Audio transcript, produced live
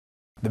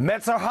The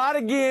Mets are hot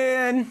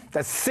again.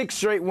 That's 6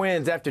 straight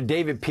wins after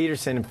David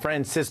Peterson and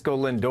Francisco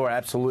Lindor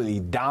absolutely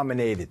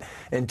dominated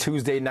in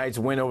Tuesday night's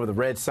win over the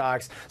Red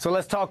Sox. So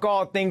let's talk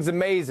all things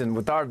amazing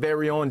with our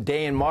very own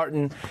Dan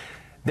Martin.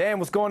 Dan,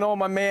 what's going on,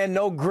 my man?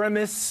 No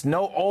grimace,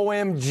 no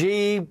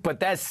OMG, but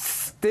that's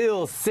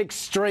still 6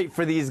 straight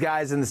for these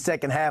guys in the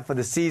second half of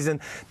the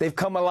season. They've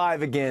come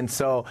alive again.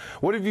 So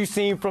what have you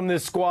seen from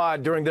this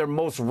squad during their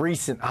most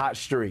recent hot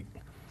streak?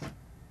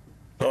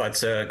 Well,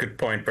 that's a good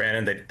point,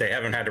 Brandon. They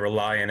haven't had to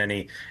rely on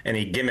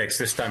any gimmicks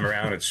this time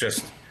around. It's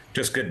just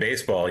good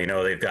baseball. You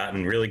know, they've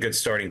gotten really good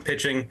starting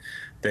pitching.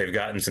 They've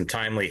gotten some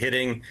timely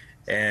hitting.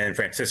 And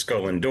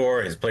Francisco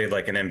Lindor has played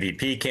like an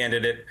MVP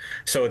candidate.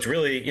 So it's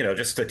really,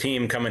 just the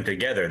team coming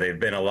together. They've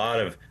been a lot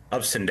of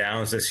ups and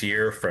downs this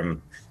year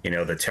from,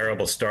 the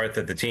terrible start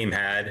that the team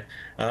had.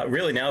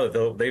 Really now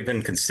that they've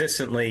been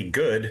consistently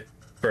good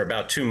for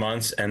about 2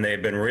 months, and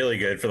they've been really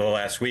good for the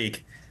last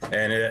week.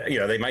 And,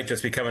 they might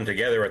just be coming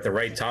together at the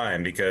right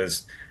time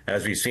because,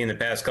 as we've seen the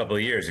past couple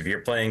of years, if you're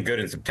playing good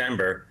in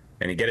September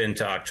and you get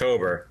into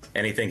October,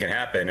 anything can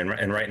happen.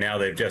 And right now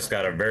they've just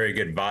got a very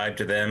good vibe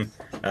to them,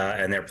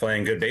 and they're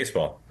playing good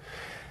baseball.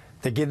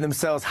 They're getting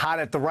themselves hot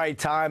at the right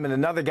time. And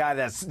another guy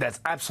that's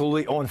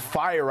absolutely on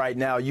fire right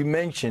now, you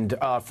mentioned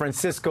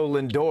Francisco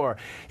Lindor.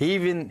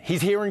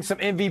 He's hearing some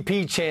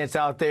MVP chants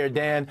out there,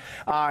 Dan.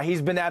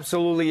 He's been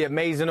absolutely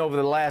amazing over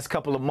the last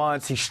couple of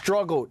months. He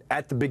struggled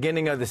at the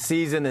beginning of the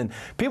season, and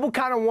people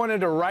kind of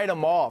wanted to write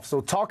him off.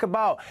 So talk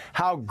about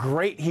how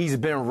great he's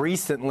been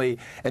recently.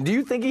 And do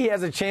you think he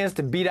has a chance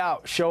to beat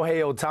out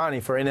Shohei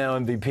Ohtani for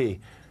NL MVP?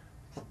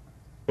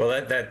 Well,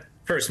 that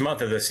first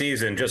month of the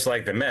season, just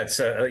like the Mets,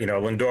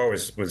 Lindor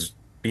was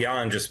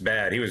beyond just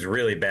bad. He was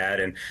really bad,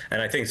 and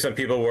I think some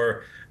people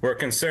were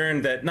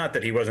concerned that not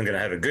that he wasn't going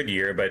to have a good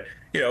year, but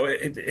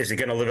is he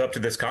going to live up to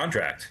this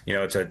contract?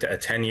 It's a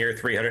 10-year,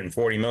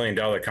 $340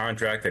 million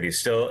contract that he's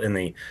still in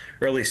the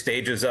early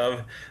stages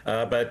of.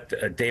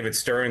 But David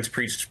Stearns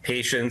preached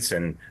patience,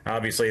 and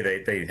obviously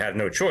they have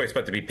no choice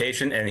but to be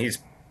patient, and he's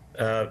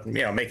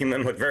making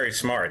them look very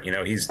smart.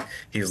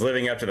 He's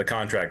living up to the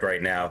contract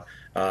right now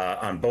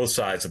on both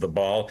sides of the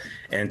ball.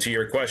 And to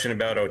your question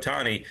about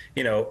Ohtani,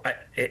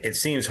 it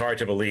seems hard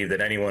to believe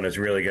that anyone is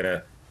really going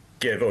to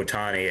give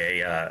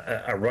Ohtani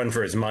a run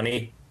for his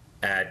money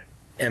at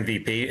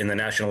MVP in the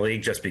National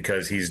League just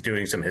because he's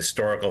doing some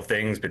historical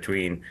things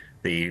between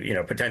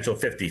the potential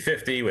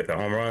 50-50 with the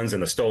home runs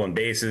and the stolen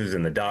bases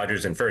and the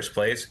Dodgers in first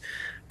place.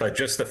 But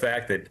just the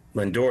fact that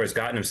Lindor has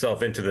gotten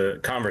himself into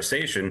the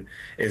conversation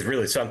is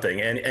really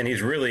something. And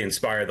he's really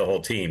inspired the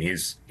whole team.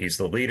 He's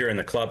the leader in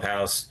the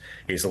clubhouse.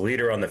 He's the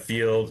leader on the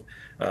field.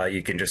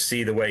 You can just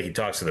see the way he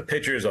talks to the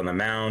pitchers on the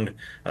mound,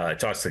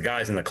 talks to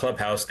guys in the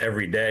clubhouse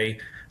every day.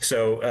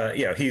 So,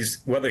 he's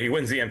whether he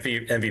wins the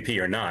MVP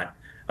or not,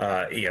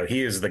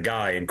 he is the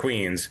guy in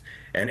Queens,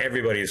 and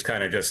everybody's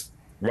kind of just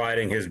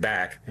riding his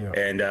back. Yeah.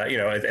 And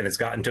it's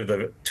gotten to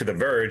the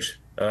verge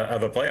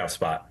of a playoff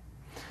spot.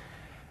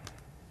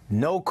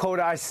 No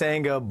Kodai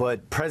Senga,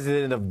 but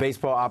president of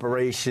baseball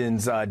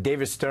operations,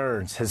 David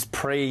Stearns, has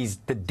praised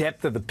the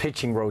depth of the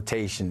pitching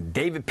rotation.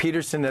 David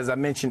Peterson, as I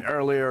mentioned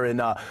earlier,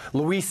 and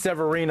Luis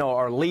Severino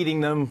are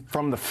leading them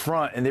from the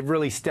front, and they've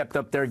really stepped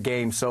up their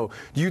game. So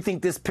do you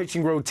think this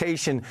pitching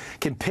rotation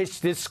can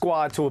pitch this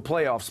squad to a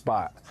playoff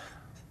spot?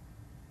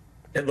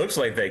 It looks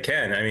like they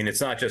can. I mean,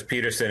 it's not just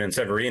Peterson and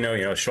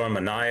Severino. Sean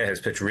Manaea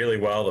has pitched really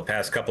well the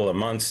past couple of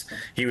months.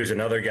 He was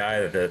another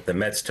guy that the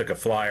Mets took a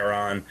flyer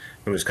on,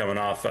 who was coming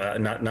off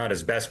not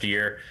his best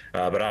year.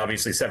 But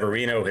obviously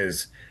Severino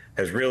has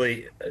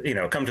really,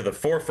 come to the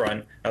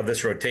forefront of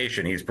this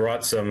rotation. He's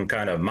brought some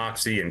kind of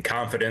moxie and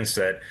confidence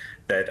that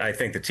I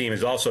think the team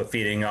is also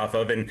feeding off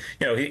of. And,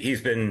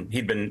 he'd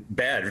been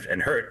bad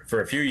and hurt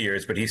for a few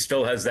years, but he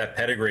still has that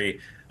pedigree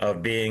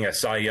of being a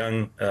Cy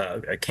Young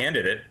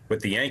candidate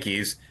with the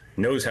Yankees,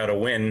 knows how to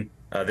win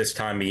this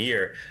time of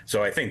year.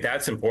 So I think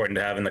that's important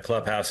to have in the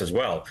clubhouse as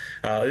well.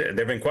 There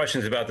have been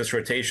questions about this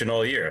rotation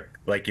all year.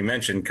 Like you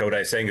mentioned,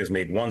 Kodai Senga's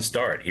made 1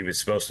 start. He was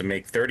supposed to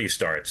make 30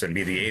 starts and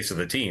be the ace of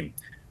the team.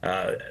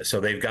 So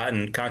they've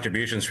gotten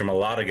contributions from a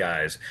lot of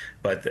guys.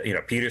 But,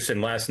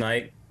 Peterson last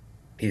night,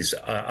 he's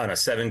on a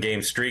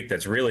 7-game streak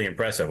that's really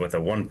impressive with a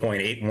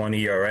 1.81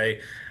 ERA.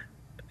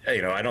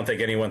 I don't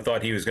think anyone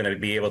thought he was going to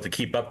be able to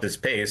keep up this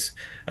pace,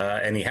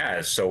 and he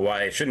has. So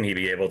why shouldn't he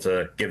be able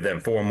to give them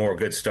 4 more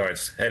good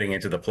starts heading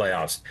into the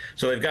playoffs?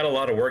 So they've got a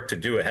lot of work to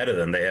do ahead of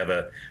them. They have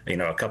a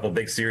couple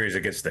big series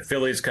against the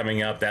Phillies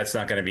coming up. That's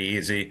not going to be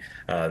easy.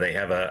 They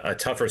have a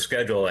tougher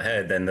schedule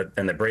ahead than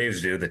the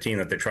Braves do, the team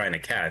that they're trying to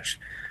catch.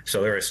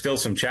 So there are still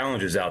some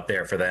challenges out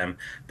there for them.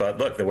 But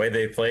look, the way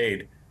they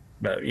played,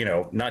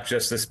 not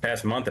just this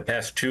past month, the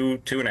past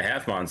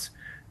 2.5 months,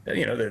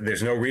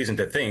 there's no reason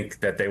to think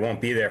that they won't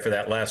be there for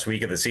that last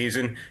week of the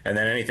season, and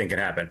then anything can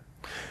happen.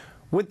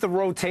 With the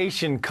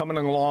rotation coming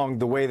along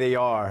the way they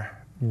are,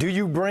 do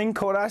you bring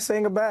Kodai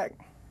Senga back?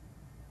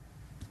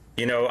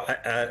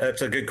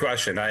 That's a good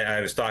question.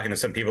 I was talking to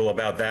some people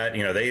about that.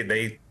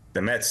 They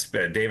the Mets,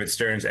 David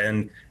Stearns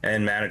and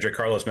manager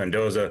Carlos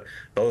Mendoza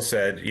both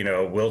said,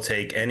 we'll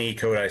take any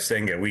Kodai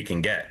Senga we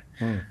can get.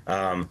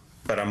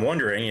 But I'm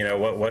wondering,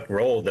 what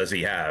role does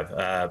he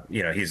have?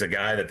 He's a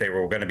guy that they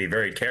were going to be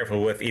very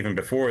careful with even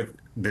before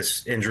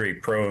this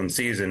injury-prone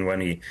season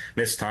when he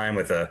missed time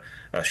with a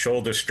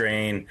shoulder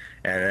strain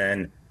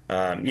and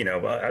then,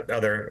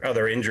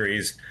 other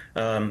injuries.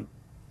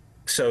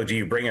 So do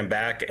you bring him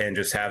back and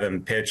just have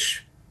him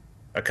pitch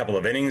a couple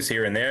of innings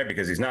here and there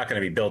because he's not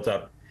going to be built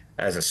up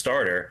as a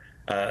starter?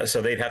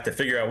 So they'd have to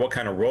figure out what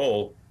kind of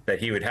role that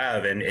he would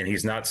have, and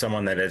he's not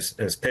someone that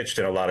has pitched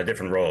in a lot of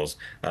different roles.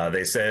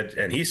 They said,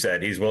 and he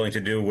said, he's willing to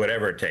do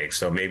whatever it takes.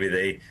 So maybe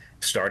they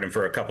start him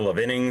for a couple of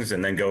innings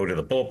and then go to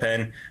the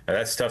bullpen.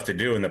 That's tough to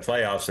do in the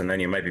playoffs, and then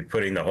you might be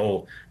putting the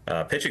whole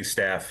pitching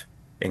staff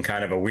in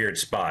kind of a weird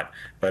spot.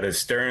 But as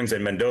Stearns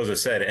and Mendoza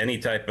said, any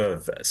type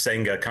of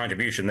Senga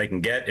contribution they can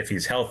get, if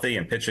he's healthy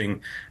and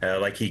pitching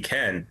like he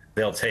can,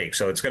 they'll take.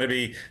 So that's going to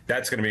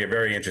be a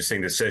very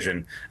interesting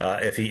decision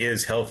if he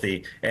is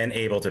healthy and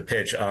able to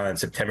pitch on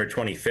September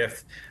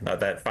 25th,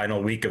 that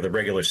final week of the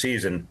regular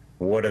season.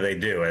 What do they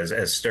do?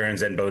 As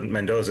Stearns and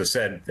Mendoza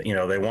said,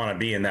 they want to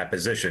be in that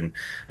position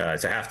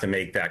to have to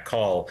make that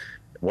call.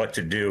 What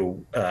to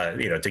do,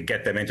 to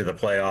get them into the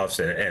playoffs,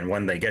 and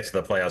when they get to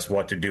the playoffs,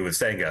 what to do with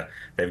Senga.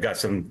 They've got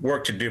some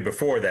work to do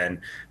before then,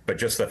 but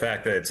just the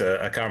fact that it's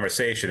a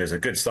conversation is a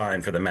good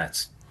sign for the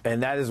Mets.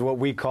 And that is what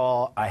we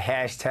call a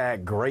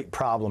hashtag great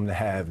problem to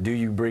have. Do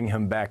you bring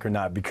him back or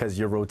not? Because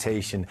your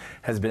rotation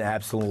has been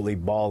absolutely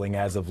balling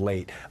as of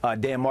late.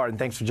 Dan Martin,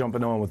 thanks for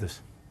jumping on with us.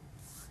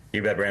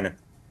 You bet, Brandon.